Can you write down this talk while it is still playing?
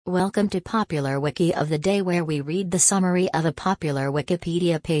Welcome to Popular Wiki of the Day, where we read the summary of a popular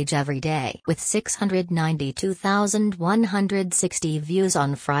Wikipedia page every day. With 692,160 views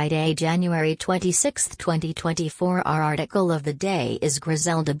on Friday, January 26, 2024, our article of the day is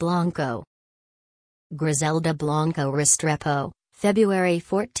Griselda Blanco. Griselda Blanco Restrepo, February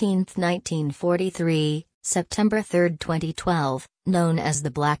 14, 1943, September 3, 2012, known as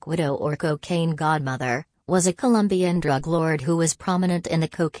the Black Widow or Cocaine Godmother, was a Colombian drug lord who was prominent in the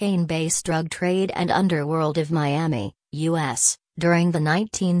cocaine-based drug trade and underworld of Miami, U.S., during the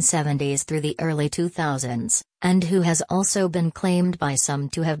 1970s through the early 2000s, and who has also been claimed by some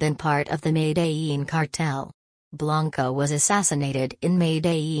to have been part of the Medellin cartel. Blanco was assassinated in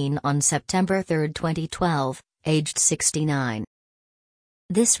Medellin on September 3, 2012, aged 69.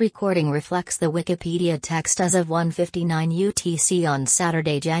 This recording reflects the Wikipedia text as of 1:59 UTC on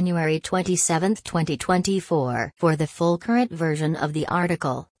Saturday, January 27, 2024. For the full current version of the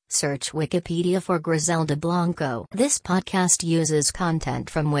article, search Wikipedia for Griselda Blanco. This podcast uses content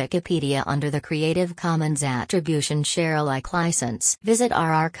from Wikipedia under the Creative Commons Attribution Share Alike license. Visit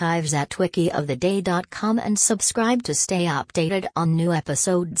our archives at wikioftheday.com and subscribe to stay updated on new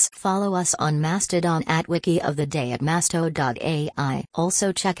episodes. Follow us on Mastodon at wikioftheday at masto.ai.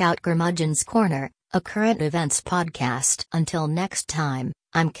 Also check out Curmudgeon's Corner, a current events podcast. Until next time,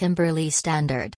 I'm Kimberly Standard.